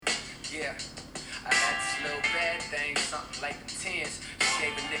Yeah. I had this little bad thing, something like the tens. She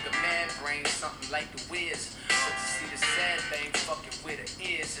gave a nigga mad brain, something like the whiz. But to see the sad thing, fucking with her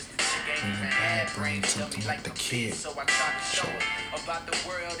ears, is the chick ain't even had brains, something like the kid. So I tried to show her about the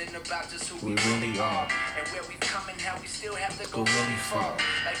world and about just who we really are, and where we come and how we still have to go really far.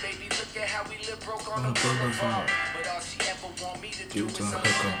 Like baby, look at how we live broke on the boulevard. But all she ever want me to do is hook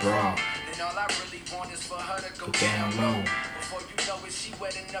a bra. Then all I really want is for her to go down low. Before you know it, she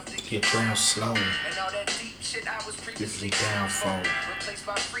wet enough to get drowned slow. And all that deep shit I was previously down for, replaced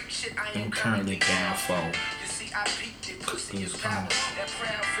by freak shit I am currently down for. You see, I peeped it, pussy is power. That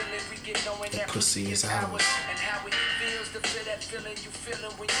proud feeling we get knowing that pussy is ours. And how it feels to feel that feeling you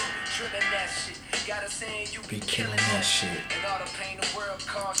feeling when you be drilling that shit. Gotta saying you be killing that shit. And all the pain the world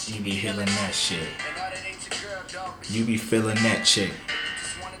caused, you be healing that shit. And all that ain't your girl, dog, but you be feeling that chick.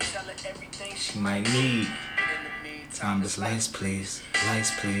 Just wanna tell her everything she might need. Time is lights, please.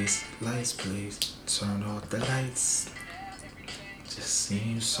 Lights, please. Lights, please. Turn off the lights. Just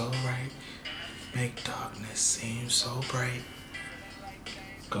seems so right. Make darkness seem so bright.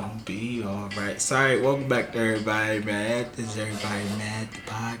 Gonna be alright. Sorry, welcome back to Everybody Mad. This is Everybody Mad, the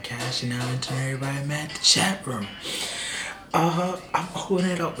podcast. And now into Everybody Mad, the chat room. I'm holding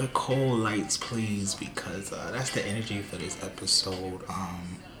it up with cold lights, please, because that's the energy for this episode.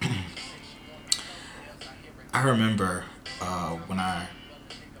 I remember when I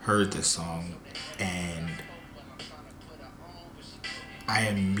heard this song, and I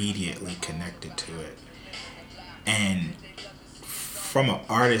immediately connected to it. And from an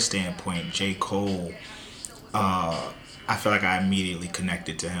artist standpoint, J. Cole, I feel like I immediately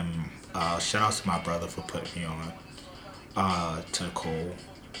connected to him. Shout out to my brother for putting me on to Cole.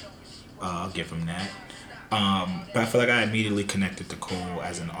 I'll give him that. But I feel like I immediately connected to Cole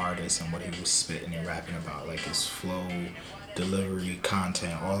as an artist and what he was spitting and rapping about, like his flow, delivery,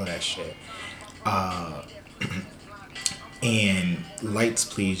 content, all of that shit. And Lights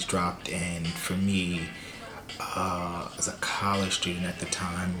Please dropped, and for me, as a college student at the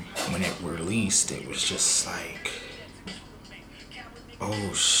time when it released, it was just like,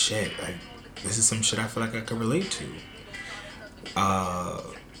 oh shit, like this is some shit I feel like I could relate to.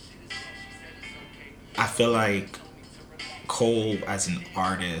 I feel like Cole as an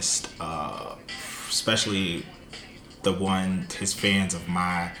artist, especially his fans of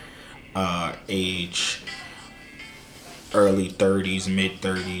my age, early 30s, mid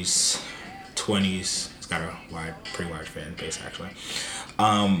 30s, 20s. It's got a pretty wide fan base actually.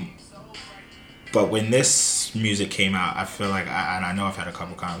 But when this music came out, I feel like, and I know I've had a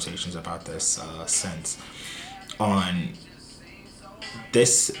couple conversations about this since, on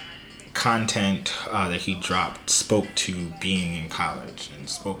this content that he dropped spoke to being in college and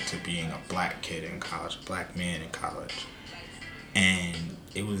spoke to being a black kid in college, a black man in college. And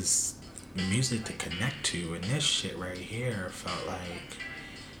it was music to connect to, and this shit right here felt like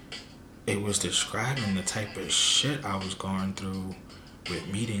it was describing the type of shit I was going through with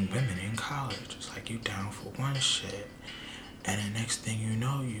meeting women in college. It's like, you down for one shit, and the next thing you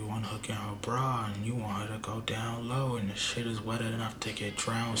know, you want to hook in her bra and you want her to go down low, and the shit is wet enough to get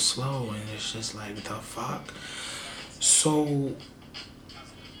drowned slow, and it's just like, the fuck? So,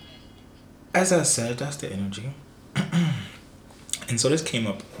 as I said, that's the energy. And so this came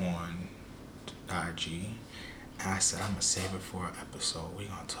up on IG, and I said, I'm going to save it for an episode. We're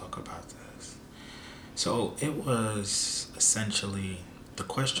going to talk about this. So it was essentially, the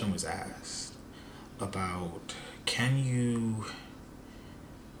question was asked about, can you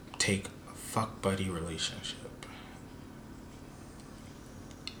take a fuck buddy relationship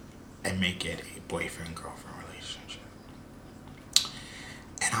and make it a boyfriend-girlfriend relationship?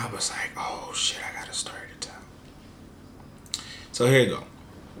 And I was like, oh shit, I got a story to tell. So here you go.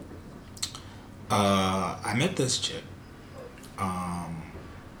 I met this chick, and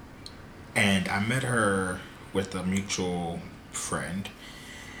I met her with a mutual friend,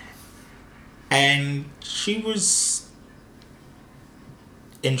 and she was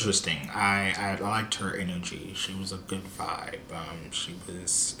interesting. I liked her energy. She was a good vibe. She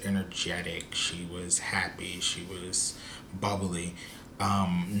was energetic. She was happy. She was bubbly.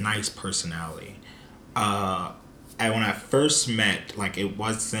 Nice personality. And when I first met, like, it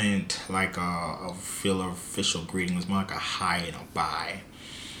wasn't like a feel of official greeting. It was more like a hi and a bye.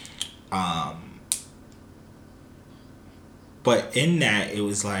 But in that, it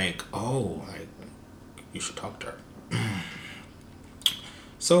was like, oh, like, you should talk to her.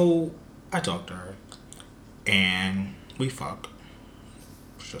 So I talked to her, and we fucked. It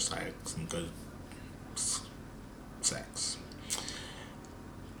was just like some good sex.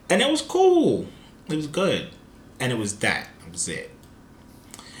 And it was cool. It was good. And it was that. It was it.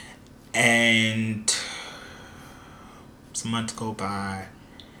 And some months go by,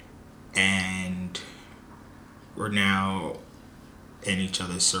 and we're now in each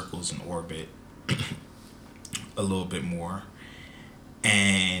other's circles and orbit a little bit more.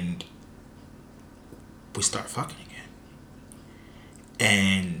 And we start fucking again.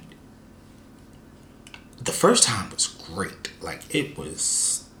 And the first time was great. Like, it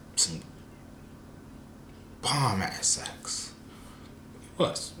was some bomb ass sex. It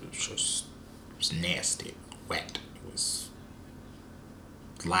was. It was just, it was nasty, wet. It was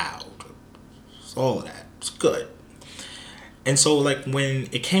loud. It was all of that. It was good. And so, like, when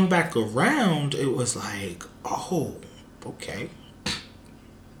it came back around, it was like, oh, okay.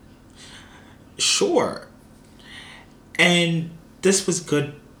 Sure. And this was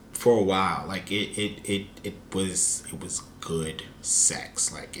good for a while. Like, it was good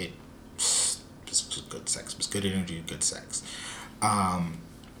sex. Like, it was good sex. It was good energy, good sex. Um,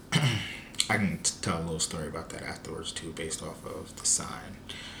 I can tell a little story about that afterwards too, based off of the sign.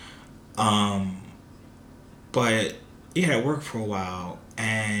 Um, but yeah, it worked for a while,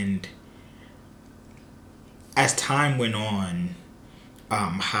 and as time went on,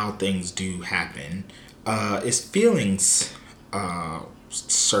 how things do happen, is feelings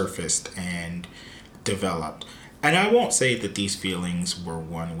surfaced and developed. And I won't say that these feelings were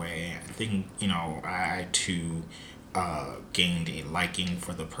one way. I think, I too gained a liking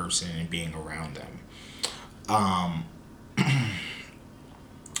for the person and being around them. Um,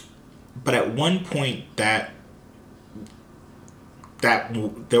 but at one point, that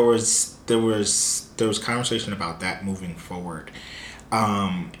there was conversation about that moving forward.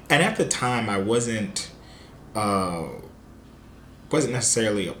 And at the time, I uh, wasn't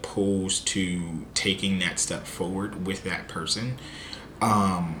necessarily opposed to taking that step forward with that person.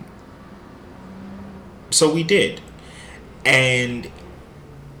 Um, so we did, and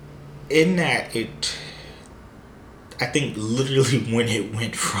in that, I think literally when it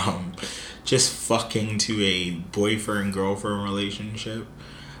went from just fucking to a boyfriend girlfriend relationship,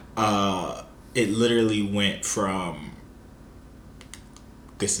 uh, it literally went from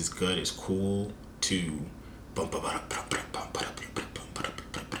this is good, it's cool, to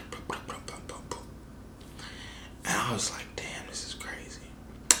and I was like, damn, this is crazy.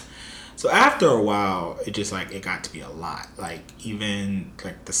 So after a while, it just like it got to be a lot. Like, even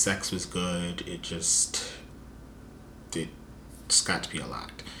like the sex was good, it just got to be a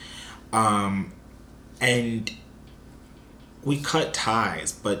lot. Um, and we cut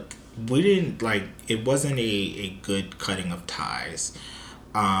ties, but we didn't like it wasn't a good cutting of ties.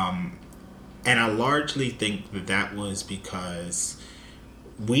 Um, and I largely think that was because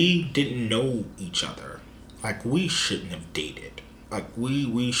we didn't know each other. Like, we shouldn't have dated. Like,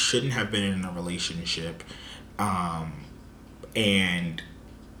 we shouldn't have been in a relationship. Um, and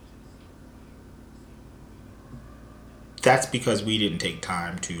that's because we didn't take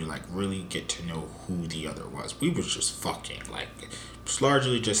time to like really get to know who the other was. We was just fucking like it's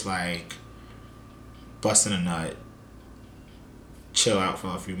largely just like busting a nut, chill out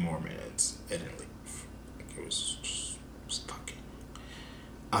for a few more minutes, and then leave. Like, it was just fucking.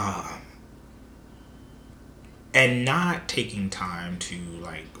 Um, and not taking time to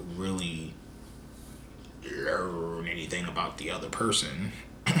like really learn anything about the other person.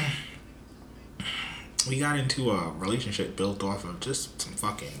 We got into a relationship built off of just some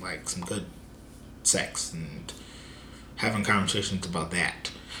fucking, like some good sex and having conversations about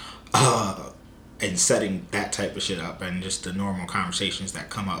that. And setting that type of shit up and just the normal conversations that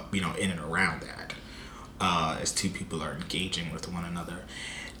come up, in and around that, as two people are engaging with one another.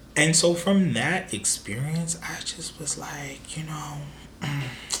 And so from that experience, I just was like,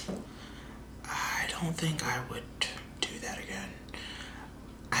 I don't think I would do that again.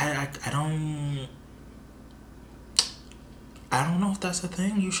 I don't know if that's a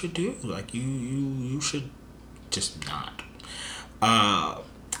thing you should do. Like, you should just not. Uh,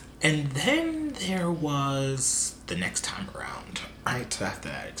 and then there was the next time around. Right, so after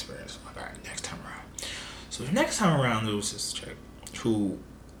that experience, I'm like, all right, next time around. So the next time around, there was this chick who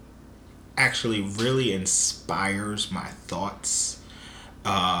actually really inspires my thoughts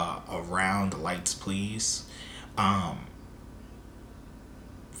around Lights Please. Um,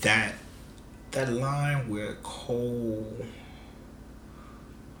 that that line where Cole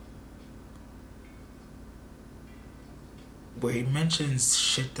where he mentions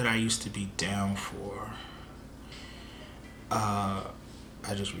shit that I used to be down for. Uh,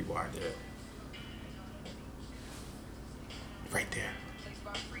 I just rewinded it right there.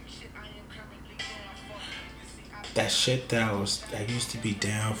 That shit that I used to be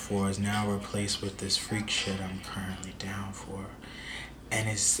down for is now replaced with this freak shit I'm currently down for. And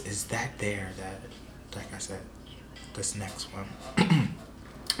is that there that, like I said, this next one,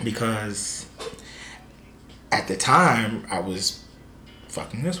 because at the time I was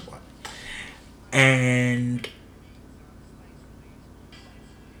fucking this one, and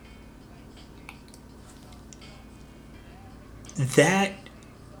that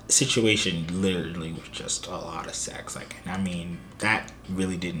situation literally was just a lot of sex. Like, and I mean, that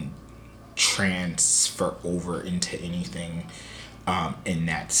really didn't transfer over into anything in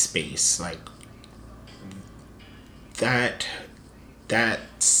that space. Like that that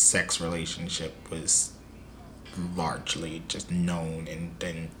sex relationship was largely just known, and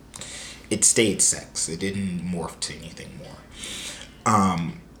then it stayed sex. It didn't morph to anything more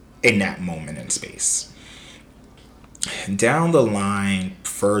in that moment in space. Down the line,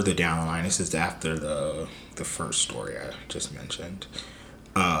 further down the line, this is after the first story I just mentioned.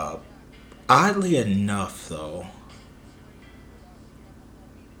 Oddly enough, though,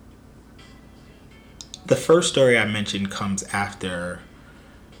 the first story I mentioned comes after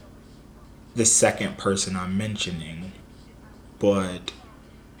the second person I'm mentioning, but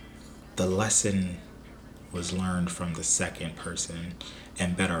the lesson was learned from the second person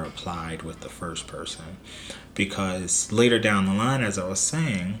and better applied with the first person. Because later down the line, as I was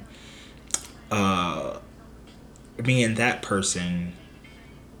saying, me and that person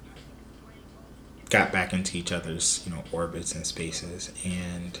got back into each other's, orbits and spaces,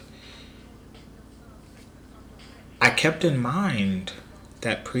 and I kept in mind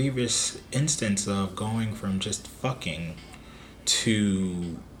that previous instance of going from just fucking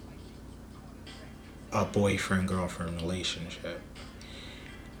to a boyfriend girlfriend relationship.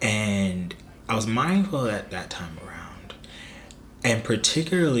 And I was mindful at that time around. And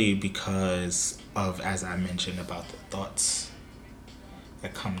particularly because of, as I mentioned, about the thoughts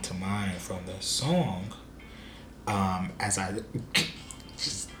that come to mind from the song, as I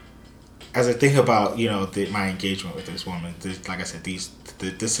think about, my engagement with this woman, like I said,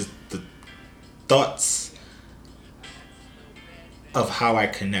 this is the thoughts of how I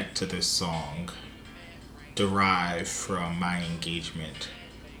connect to this song derive from my engagement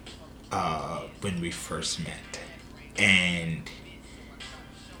when we first met. And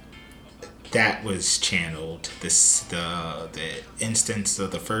that was channeled. The instance of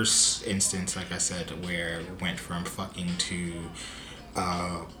the first instance, like I said, where it went from fucking to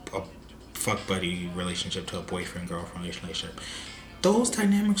a fuck buddy relationship to a boyfriend girlfriend relationship. Those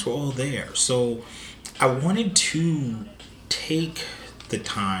dynamics were all there. So I wanted to take the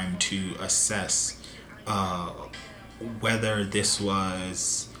time to assess whether this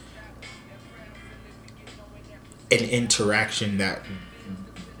was an interaction that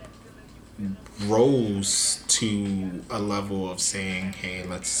rose to a level of saying, hey,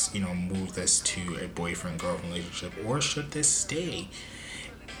 let's, move this to a boyfriend girlfriend relationship, or should this stay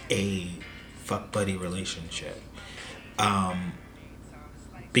a fuck buddy relationship?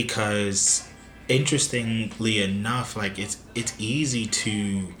 Because interestingly enough, like it's easy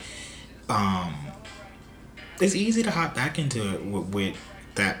to hop back into it with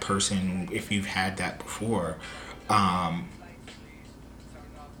that person if you've had that before. And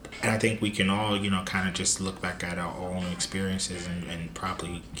I think we can all, kind of just look back at our own experiences and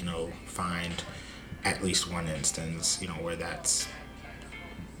probably, find at least one instance, where that's,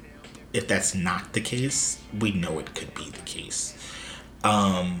 if that's not the case, we know it could be the case.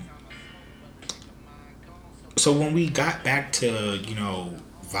 So when we got back to,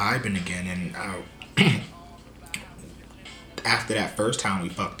 vibing again, and after that first time we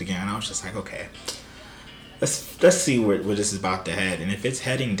fucked again, I was just like, okay, let's see where this is about to head. And if it's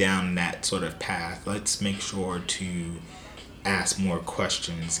heading down that sort of path, let's make sure to ask more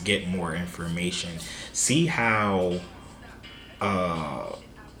questions, get more information, see how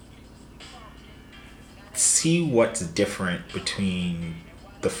see what's different between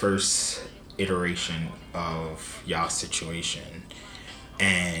the first iteration of y'all's situation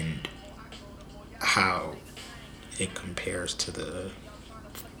and how it compares to the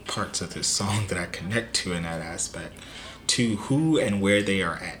parts of this song that I connect to in that aspect, to who and where they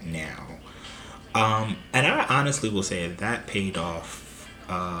are at now. And I honestly will say that paid off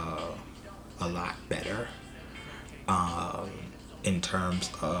a lot better in terms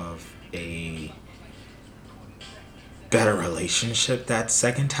of a better relationship that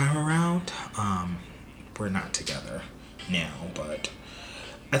second time around. We're not together now, but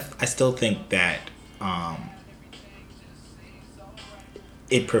I still think that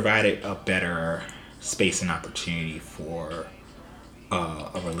it provided a better space and opportunity for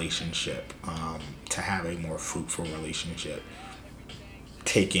a relationship, to have a more fruitful relationship,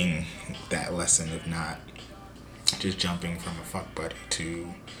 taking that lesson of not just jumping from a fuck buddy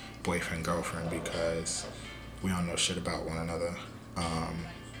to boyfriend girlfriend because we don't know shit about one another,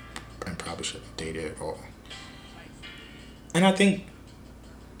 and probably shouldn't date it at all. And I think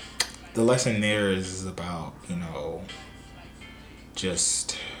the lesson there is about,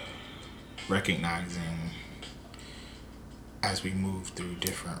 just recognizing as we move through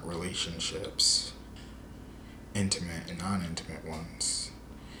different relationships, intimate and non-intimate ones,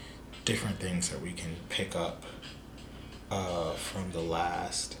 different things that we can pick up from the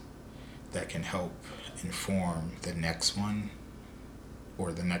last that can help inform the next one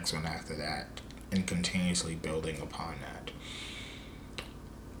or the next one after that, and continuously building upon that.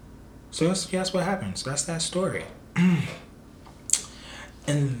 So that's what happens. That's that story.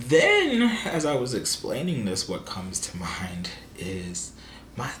 And then, as I was explaining this, what comes to mind is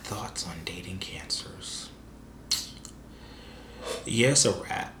my thoughts on dating cancers. Yes, a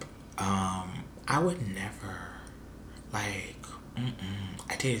wrap. I would never, I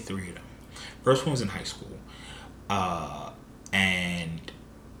dated 3 of them. First one was in high school. And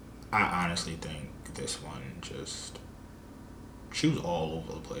I honestly think this one she was all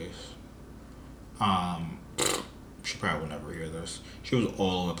over the place. She probably will never hear this. She was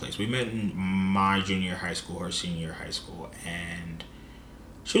all over the place. We met in my junior high school, her senior high school, and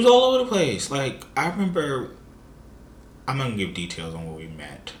she was all over the place. I remember, I'm gonna give details on where we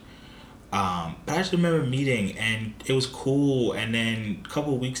met. But I just remember meeting, and it was cool, and then a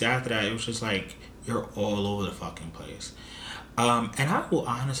couple of weeks after that, it was just like, you're all over the fucking place. And I will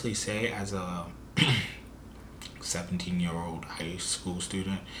honestly say, as a 17-year-old high school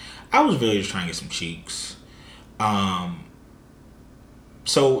student, I was really just trying to get some cheeks.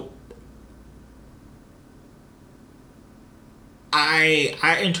 So I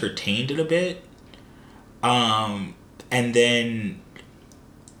entertained it a bit. And then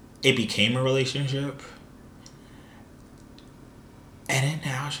it became a relationship. And then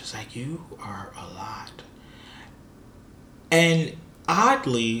now it's just like, you are a lot. And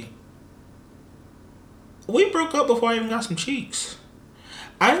oddly, we broke up before I even got some cheeks.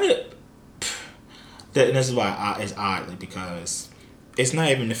 And this is why it's oddly, because it's not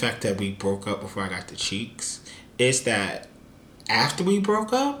even the fact that we broke up before I got the cheeks. It's that after we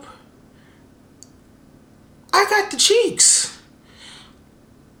broke up, I got the cheeks.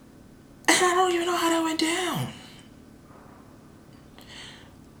 And I don't even know how that went down.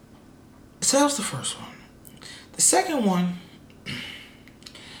 So that was the first one. The second one,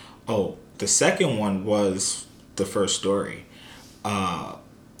 the second one was the first story.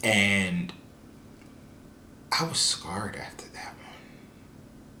 And I was scarred after that one.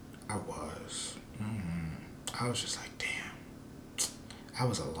 I was. I was just like, damn. That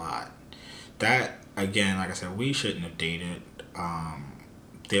was a lot. That, again, like I said, we shouldn't have dated.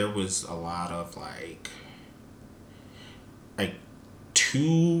 There was a lot of,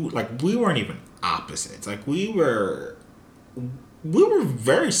 we weren't even opposites. We were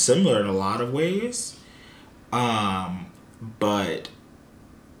very similar in a lot of ways. But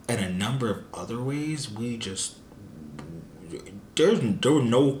in a number of other ways, there were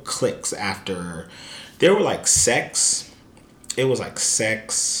no clicks after. There were sex. It was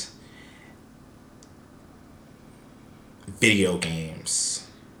sex, video games,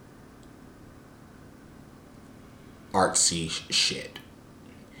 artsy shit.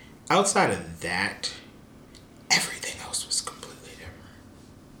 Outside of that, everything else was completely different.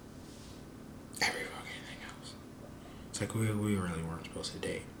 Every fucking thing else. It's we really weren't supposed to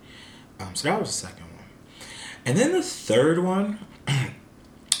date. So that was the second one. And then the third one,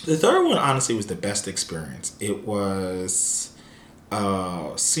 honestly was the best experience. It was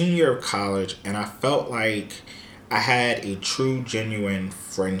senior year of college, and I felt like I had a true, genuine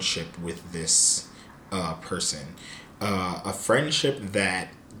friendship with this person. A friendship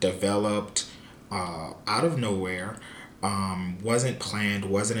that developed out of nowhere. Wasn't planned,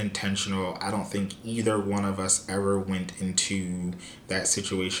 wasn't intentional. I don't think either one of us ever went into that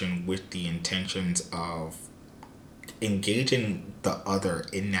situation with the intentions of engaging the other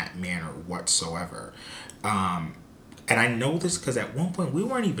in that manner whatsoever. And I know this because at one point we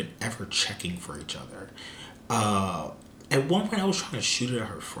weren't even ever checking for each other. At one point I was trying to shoot it at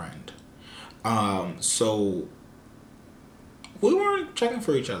her friend. So we weren't checking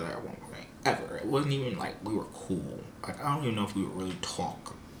for each other at one point. Ever. It wasn't even we were cool. I don't even know if we would really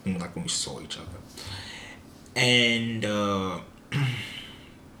talk when we saw each other. And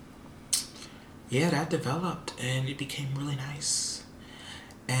yeah, that developed and it became really nice.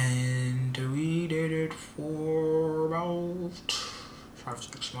 And we dated for about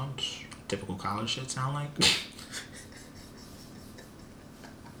 5-6 months. Typical college shit sound like.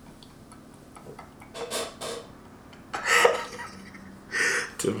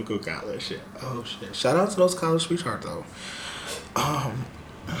 Typical college shit. Oh shit. Shout out to those college sweethearts though. I'm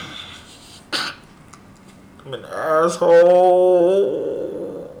an asshole.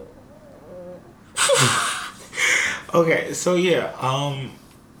 Okay, so yeah,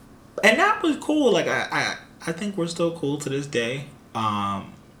 and that was cool. Like I think we're still cool to this day. Shout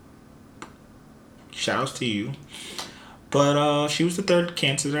outs to you. But she was the third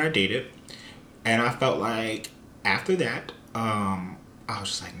Cancer that I dated. And I felt like after that, I was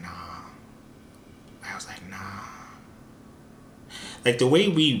just like, nah. I was like, nah. Like the way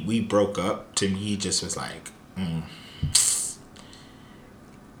we broke up to me just was like,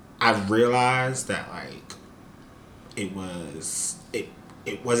 I realized that like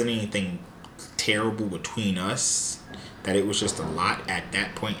it wasn't anything terrible between us, that it was just a lot at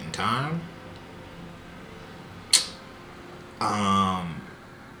that point in time.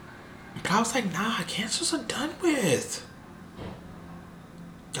 But I was like, nah, cancers are done with.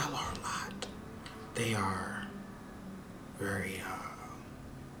 Y'all are a lot. They are very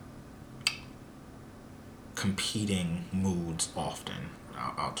competing moods often.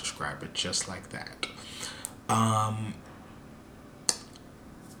 I'll describe it just like that. I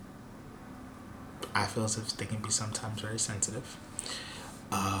feel as if they can be sometimes very sensitive.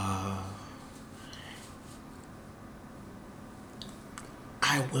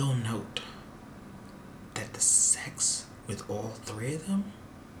 I will note that the sex with all three of them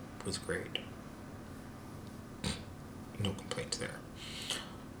was great. No complaints there.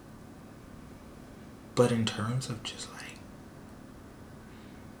 But in terms of just like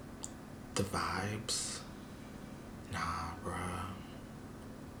the vibes, nah, bruh.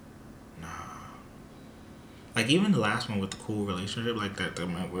 Nah. Like even the last one with the cool relationship, like that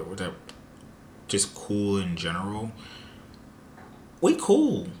just cool in general. We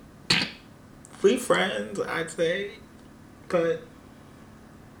cool. We friends, I'd say. But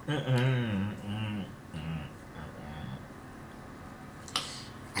I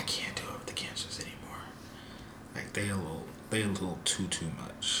can't do it with the cancers anymore. Like they a little too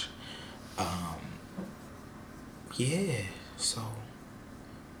much. Yeah, so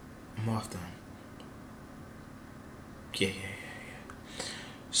I'm off them. Yeah.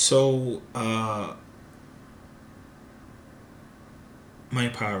 So, money,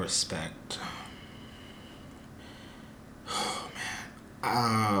 power, respect. Oh man.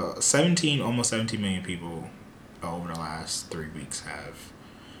 almost 17 million people over the last 3 weeks have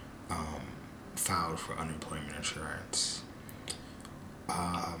filed for unemployment insurance.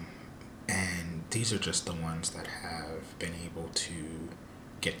 And these are just the ones that have been able to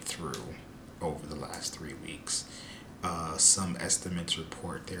get through over the last 3 weeks. Some estimates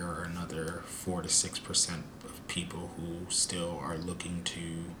report there are another 4 to 6% of people who still are looking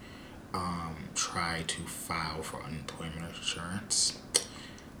to try to file for unemployment insurance.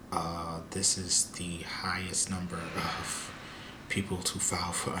 This is the highest number of people to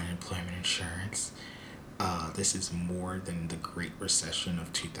file for unemployment insurance. This is more than the Great Recession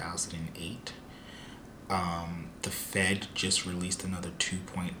of 2008. The Fed just released another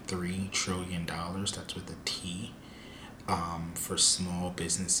 $2.3 trillion, that's with a T, for small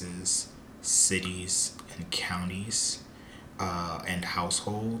businesses, cities, and counties, and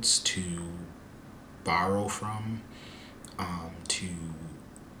households to borrow from, to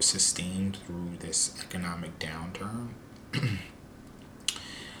sustain through this economic downturn.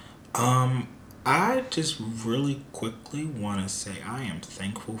 I just really quickly want to say I am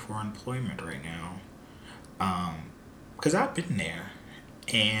thankful for employment right now. Because I've been there,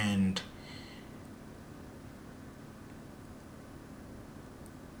 and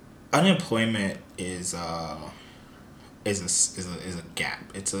unemployment is a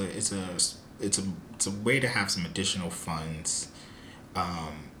gap. It's a way to have some additional funds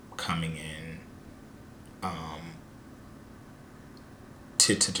coming in,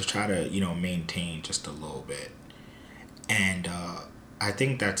 to try to maintain just a little bit. And I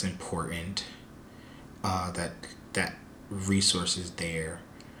think that's important, that resource is there.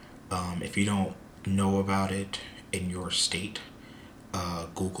 If you don't know about it in your state,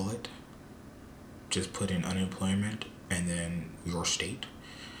 Google it. Just put in unemployment and then your state,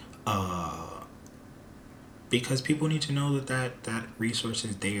 because people need to know that resource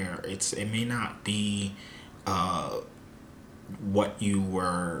is there. It may not be what you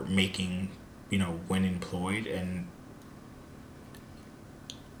were making, when employed, and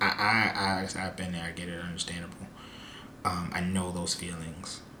I've been there. I get it, understandable. I know those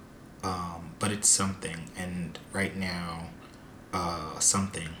feelings, but it's something, and right now,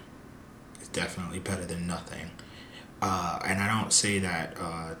 something is definitely better than nothing. And I don't say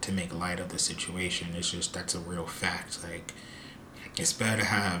that to make light of the situation. It's just that's a real fact. Like It's better to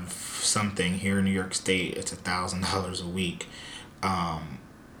have something here in New York State. It's $1,000 a week.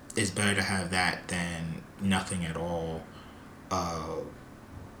 It's better to have that than nothing at all. Uh,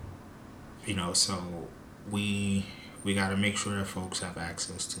 so we we got to make sure that folks have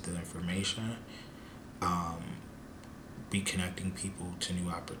access to the information. Um, be connecting people to new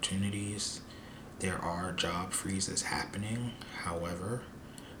opportunities. There are job freezes happening. However,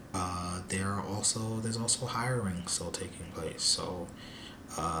 there's also hiring still taking place. So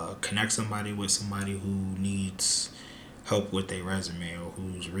connect somebody with somebody who needs help with their resume or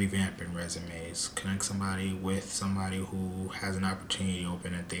who's revamping resumes. Connect somebody with somebody who has an opportunity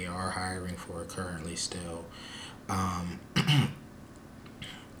open that they are hiring for currently still. Um,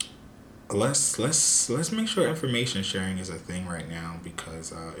 let's make sure information sharing is a thing right now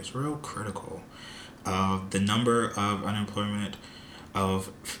because it's real critical. The number of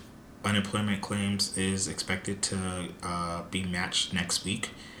of unemployment claims is expected to be matched next week,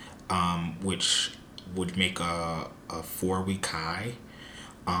 which would make a 4 week high.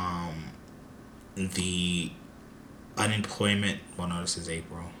 Um, the unemployment, well, no, this is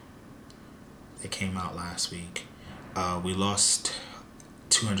April. It came out last week. We lost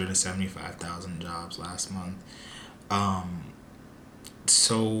 275,000 jobs last month. Um,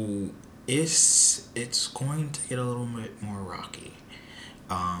 so it's going to get a little bit more rocky.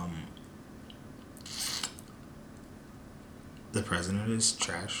 Um, the president is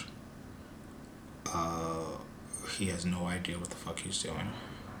trash. Uh, he has no idea what the fuck he's doing.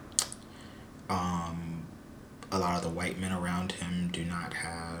 Um, a lot of the white men around him do not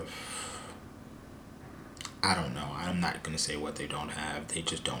have. I don't know. I'm not gonna say what they don't have. They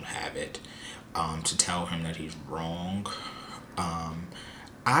just don't have it. To tell him that he's wrong. Um,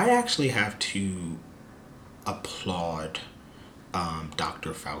 I actually have to applaud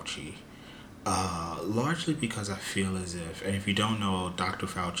Dr. Fauci. Largely because I feel as if, and if you don't know, Dr.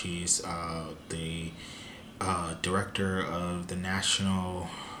 Fauci's the director of the National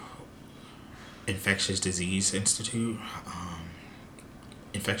Infectious Disease Institute,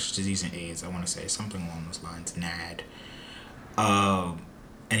 Infectious Disease and AIDS, I want to say something along those lines, NAD. And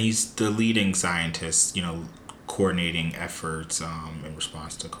he's the leading scientist, coordinating efforts in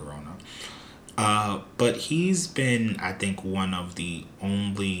response to Corona. But he's been, I think, one of the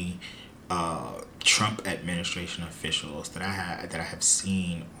only Trump administration officials that I have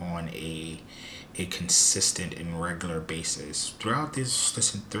seen on a consistent and regular basis throughout this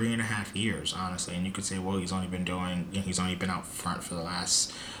 3.5 years, honestly. And you could say, well, he's only been out front for the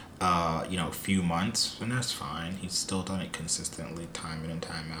last few months, and that's fine. He's still done it consistently, time in and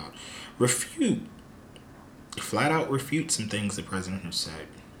time out. Flat out refute some things the president has said.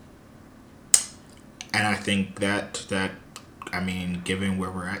 And I think given where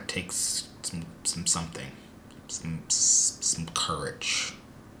we're at, takes some courage,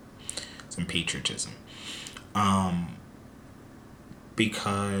 some patriotism,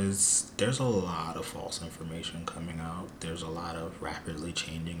 because there's a lot of false information coming out. There's a lot of rapidly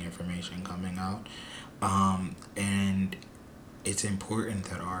changing information coming out, and it's important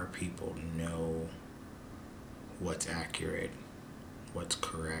that our people know what's accurate, what's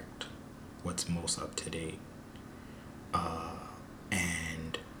correct, what's most up to date.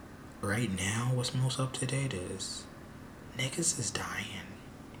 And right now, what's most up to date is niggas is dying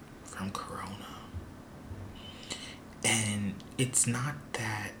from Corona. And it's not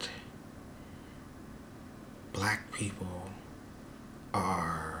that black people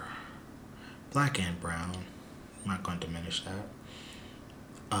are black and brown. I'm not going to diminish that.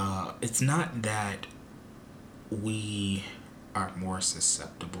 It's not that we are more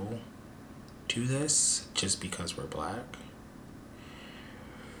susceptible to this just because we're black.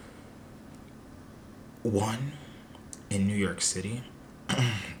 One, in New York City,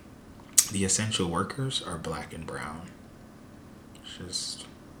 the essential workers are black and brown. It's just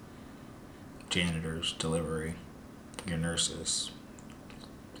janitors, delivery, your nurses,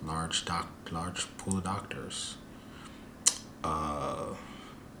 large pool of doctors.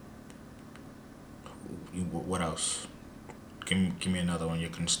 What else? Give me another one. Your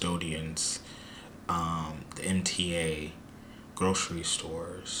custodians, the MTA, grocery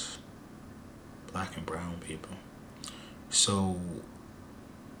stores, black and brown people. So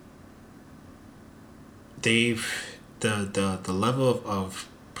the level of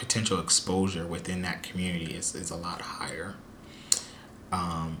potential exposure within that community is a lot higher,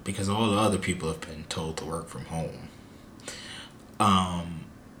 because all the other people have been told to work from home.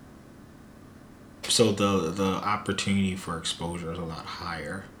 So the opportunity for exposure is a lot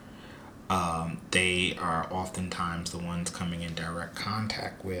higher. They are oftentimes the ones coming in direct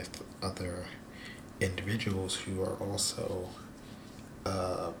contact with other individuals who are also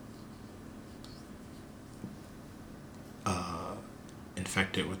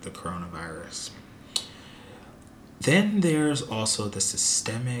infected with the coronavirus. Then there's also the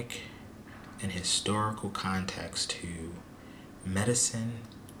systemic and historical context to medicine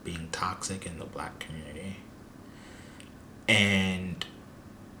being toxic in the black community. And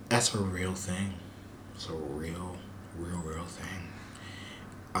that's a real thing. It's a real thing.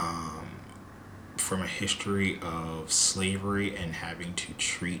 From a history of slavery and having to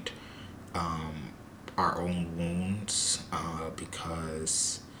treat our own wounds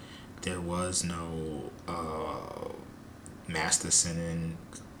because there was no master sending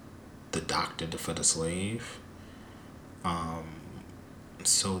the doctor for the slave.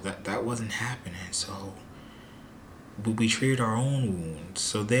 So that wasn't happening. So we treated our own wounds.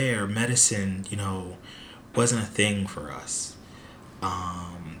 So medicine, wasn't a thing for us.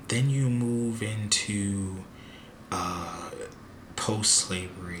 Then you move into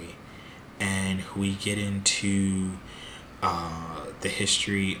post-slavery, and we get into the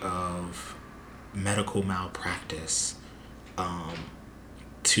history of medical malpractice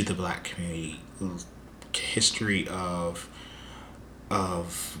to the black community, history of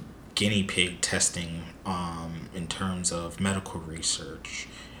guinea pig testing in terms of medical research.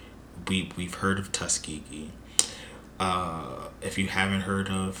 We've heard of Tuskegee. If you haven't heard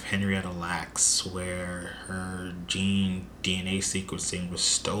of Henrietta Lacks, where her gene DNA sequencing was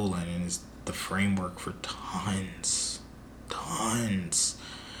stolen and is the framework for tons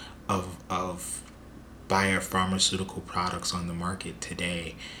of biopharmaceutical products on the market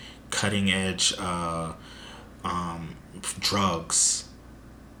today, cutting edge drugs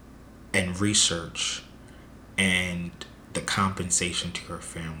and research, and the compensation to her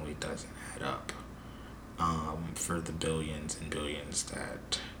family doesn't add up. For the billions and billions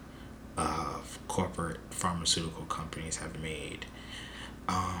that corporate pharmaceutical companies have made.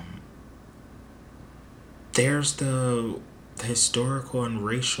 There's the historical and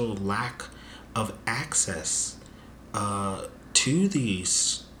racial lack of access to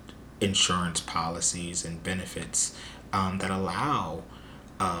these insurance policies and benefits that allow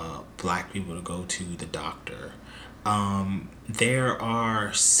black people to go to the doctor. There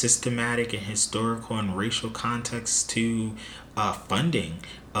are systematic and historical and racial contexts to funding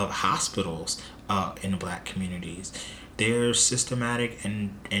of hospitals in black communities. There's systematic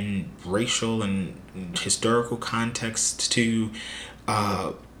and racial and historical context to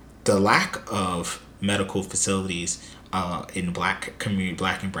the lack of medical facilities in black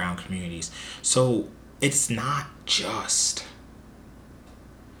and brown communities. So it's not just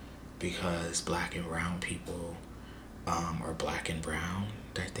because black and brown people are black and brown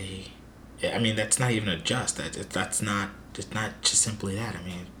that that's not even a just. It's not just simply that. I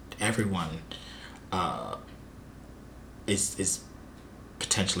mean, everyone is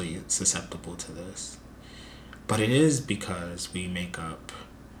potentially susceptible to this. But it is because we make up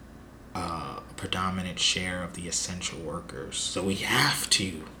a predominant share of the essential workers. So we have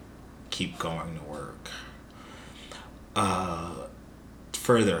to keep going to work.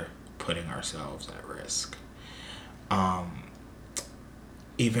 Further putting ourselves at risk.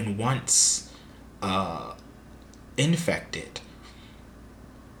 Even once infected,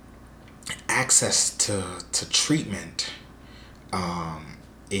 access to treatment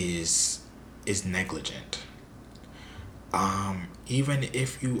is negligent. Even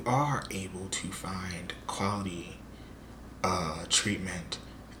if you are able to find quality treatment,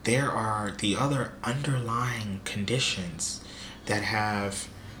 there are the other underlying conditions that have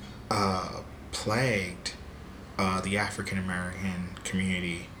plagued the African American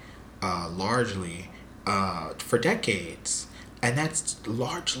community largely for decades. And that's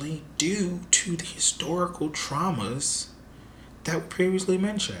largely due to the historical traumas that were previously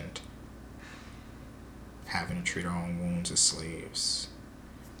mentioned. Having to treat our own wounds as slaves,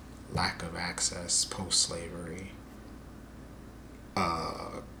 lack of access post-slavery,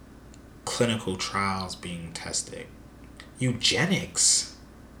 clinical trials being tested, eugenics,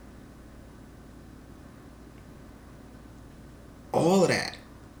 all of that,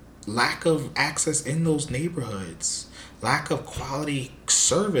 lack of access in those neighborhoods, lack of quality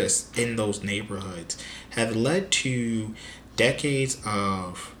service in those neighborhoods have led to decades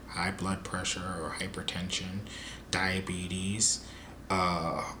of high blood pressure or hypertension, diabetes,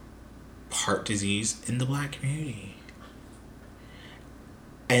 heart disease in the black community.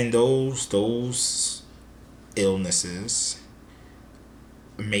 And those illnesses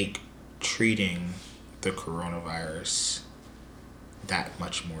make treating the coronavirus that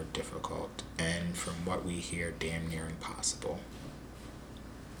much more difficult, and from what we hear, damn near impossible.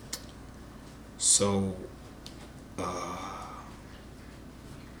 So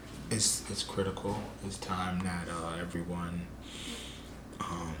it's critical. It's time that everyone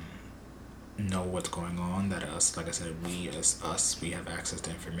know what's going on. That us, like I said, we as us, we have access to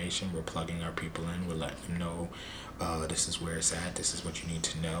information. We're plugging our people in. We're letting them know this is where it's at. This is what you need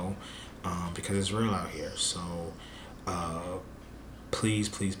to know, because it's real out here. So please,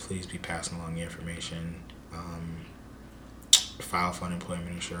 please, please be passing along the information. File for unemployment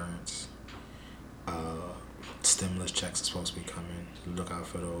insurance. Stimulus checks are supposed to be coming. Look out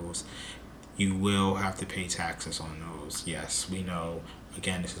for those. You will have to pay taxes on those. Yes, we know.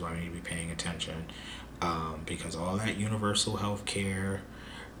 Again, this is why we need to be paying attention, because all that universal health care,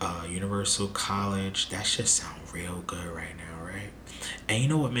 universal college, that shit sound real good right now, right? And you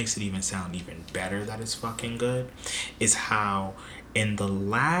know what makes it even sound even better that it's fucking good? Is how in the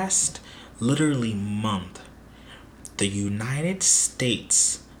last literally month, the United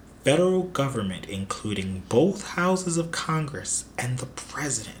States federal government, including both houses of Congress and the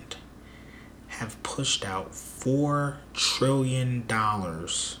president, have pushed out $4 trillion.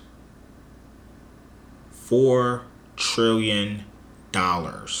 $4 trillion.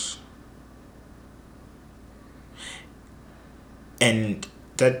 And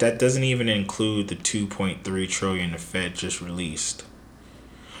that doesn't even include the 2.3 trillion the Fed just released.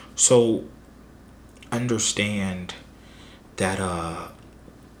 So understand that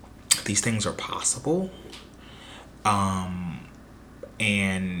these things are possible.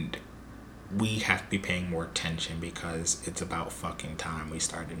 And we have to be paying more attention, because it's about fucking time we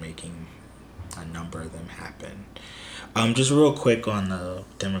started making a number of them happen. Just real quick on the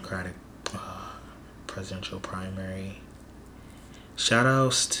Democratic presidential primary. Shout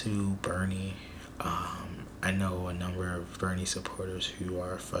outs to Bernie. I know a number of Bernie supporters who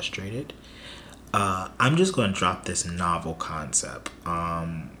are frustrated. I'm just going to drop this novel concept.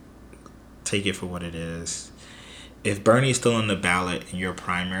 Take it for what it is. If Bernie's still on the ballot in your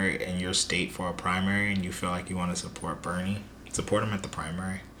primary, in your state for a primary, and you feel like you want to support Bernie, support him at the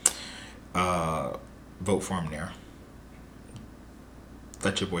primary. Vote for him there.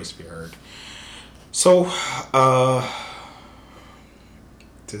 Let your voice be heard. So,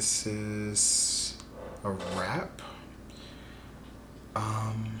 this is a wrap.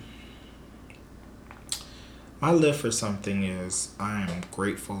 My live for something is I am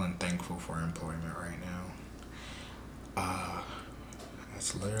grateful and thankful for employment right now.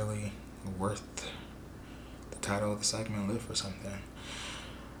 It's literally worth the title of the segment, Live for Something.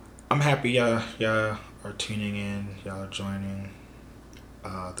 I'm happy y'all are tuning in, y'all are joining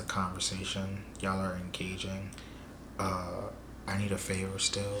the conversation, y'all are engaging. I need a favor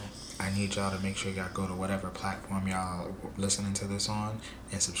still. I need y'all to make sure y'all go to whatever platform y'all listening to this on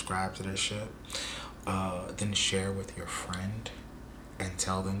and subscribe to this shit. Then share with your friend and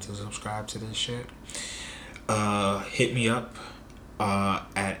tell them to subscribe to this shit. Hit me up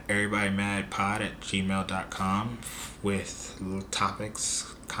at everybodymadpod@gmail.com with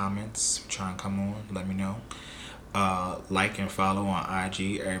topics, comments. Try and come on, let me know. Like and follow on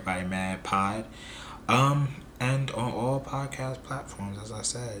IG, Everybody Mad Pod. And on all podcast platforms, as I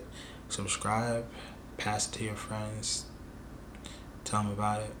said. Subscribe, pass it to your friends, tell them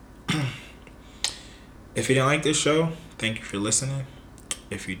about it. If you didn't like this show, thank you for listening.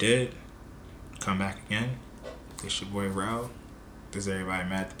 If you did, come back again. This your boy Rao. This is Everybody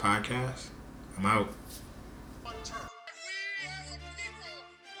Mad the Podcast. I'm out. We as a people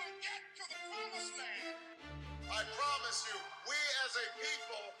will get to the promised land. I promise you, we as a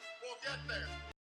people will get there.